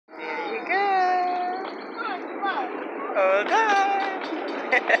Hold on.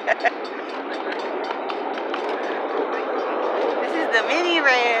 This is the mini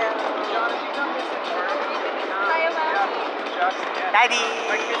rail. Daddy.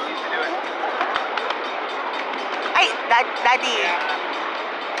 Ay, Daddy.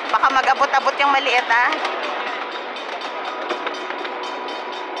 Baka mag-abot-abot yung maliit, ah.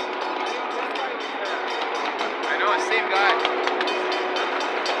 I know, same guy.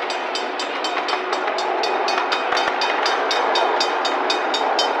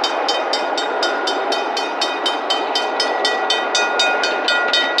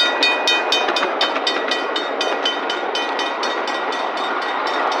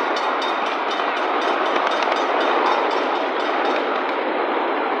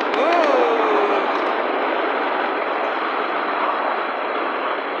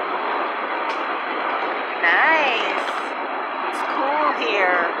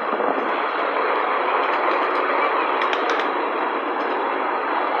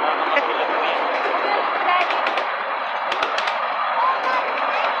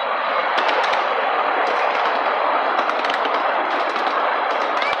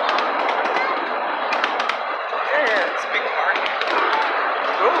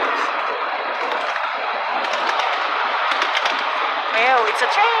 Oh, it's a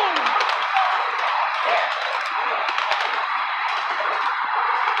train.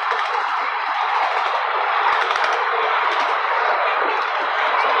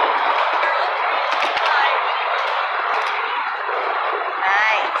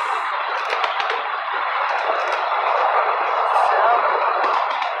 Nice.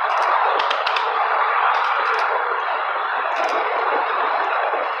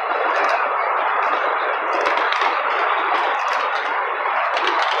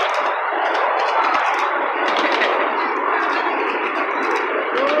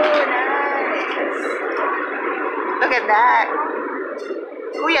 Look at that.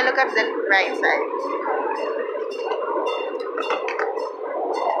 Kuya, look at the right side.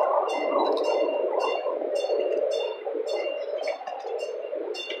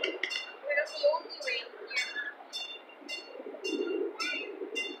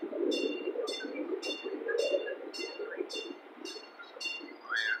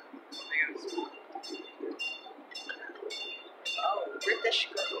 Oh, British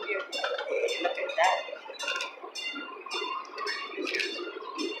Columbia. Look at that.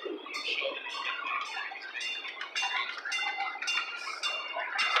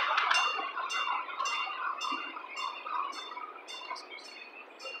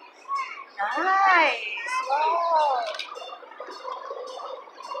 Nice! Wow!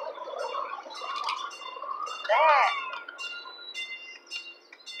 That!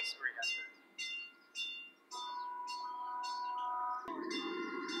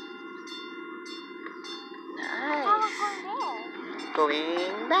 Nice!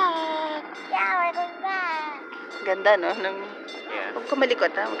 Going back! Yeah, we're going back. Ganda, no? Yeah. Huwag ka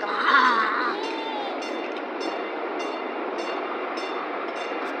malikot, ha? Huwag ka malikot.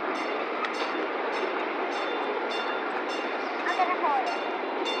 I'm gonna hold it.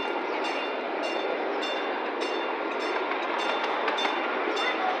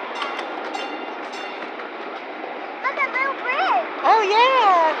 Look at little bridge. Oh,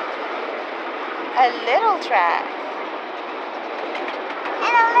 yeah! A little track.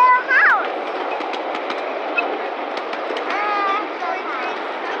 And a little house.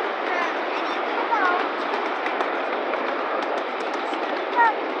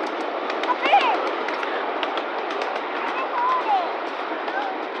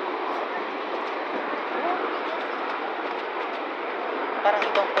 Parang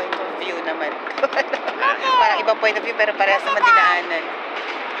ibang point of view naman. Parang ibang point of view pero parehas naman dinaanan.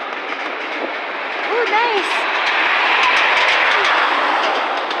 Oh, nice!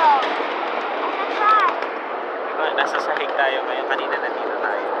 Diba, nasa sahig tayo ngayon. Kanina nandito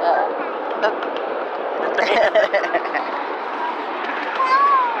tayo.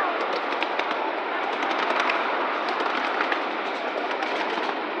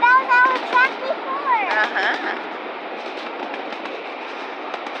 That was our track before.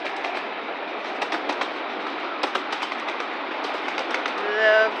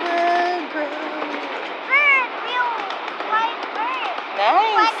 The bird grows. Bird, real white bird.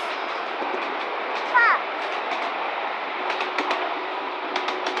 Nice! White truck.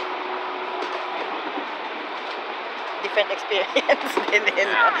 Different experience din.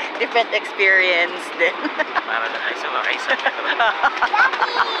 Different experience din. Para na ay sumakay sa metro.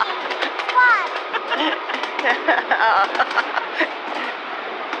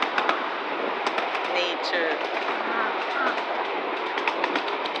 Nature.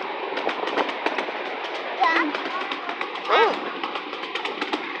 Yeah. Oh.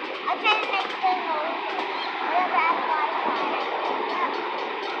 I'm trying to make things over. Whatever I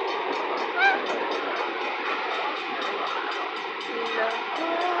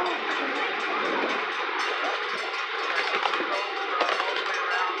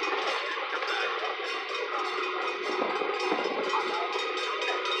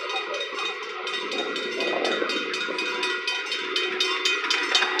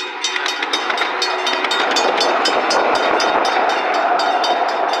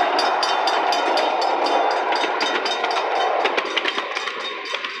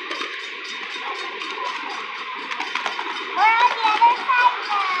We're on the other side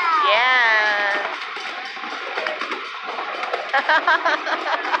now. Yeah.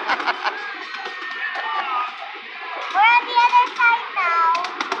 We're on the other side now.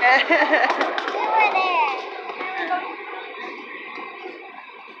 We were there.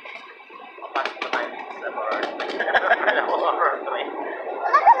 Papasok na tayo dito sa horror. Alam mo, horror train.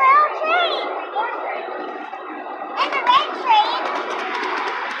 Look, a little train. And the red train.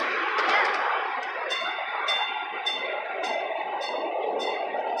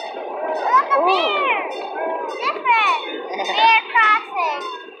 Look, a bear. Different. Bear crossing.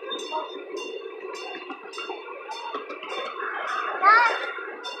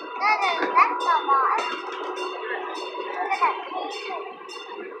 That's not moss. Look at that picture.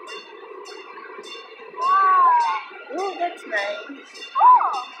 Wow. Oh, that's nice.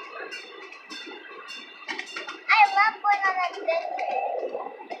 Oh. I love going on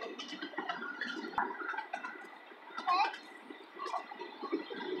adventures.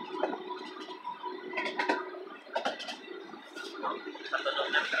 Patunog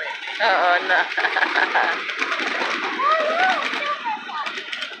ng train. Oo na.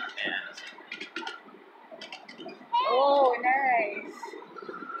 Oh, nice.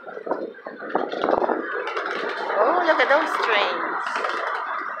 Oh, look at those trains.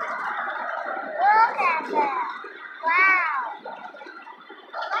 Look at that. Wow.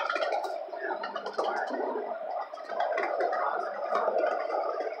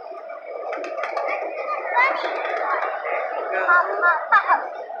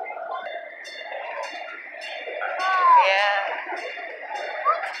 Yeah.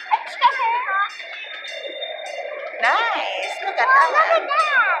 Nice. Look at Oh, that. look at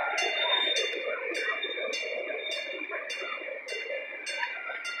that.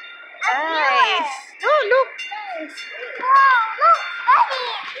 Nice. Oh, look. Nice. Whoa, look, buddy.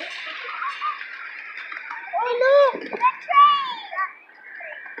 Oh, look. The train.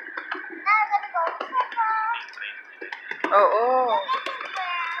 Now I'm gonna go circle. Oo.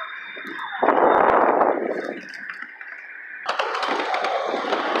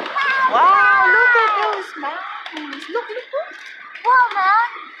 Wow, look at those mountains. Look, look, look. Whoa, man.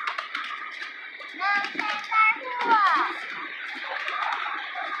 Mountains are cool.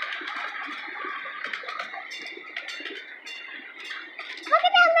 Look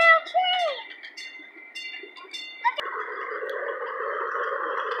at that little train. Look at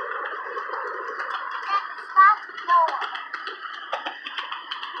that. Stop more.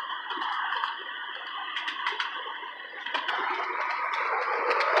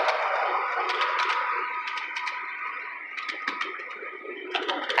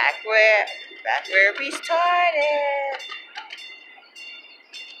 Back where we started.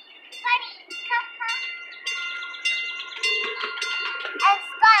 Buddy, come, come. And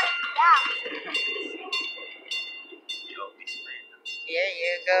Scott, yeah. Here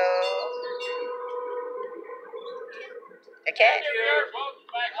you go. Okay.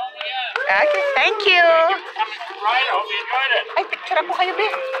 Okay, thank you. Right, I hope you enjoyed it. Ay, picture po kayo, Be.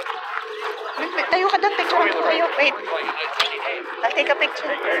 Tayo ka doon, picture po kayo. Wait, I'll take a picture.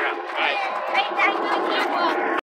 Bye. I know you.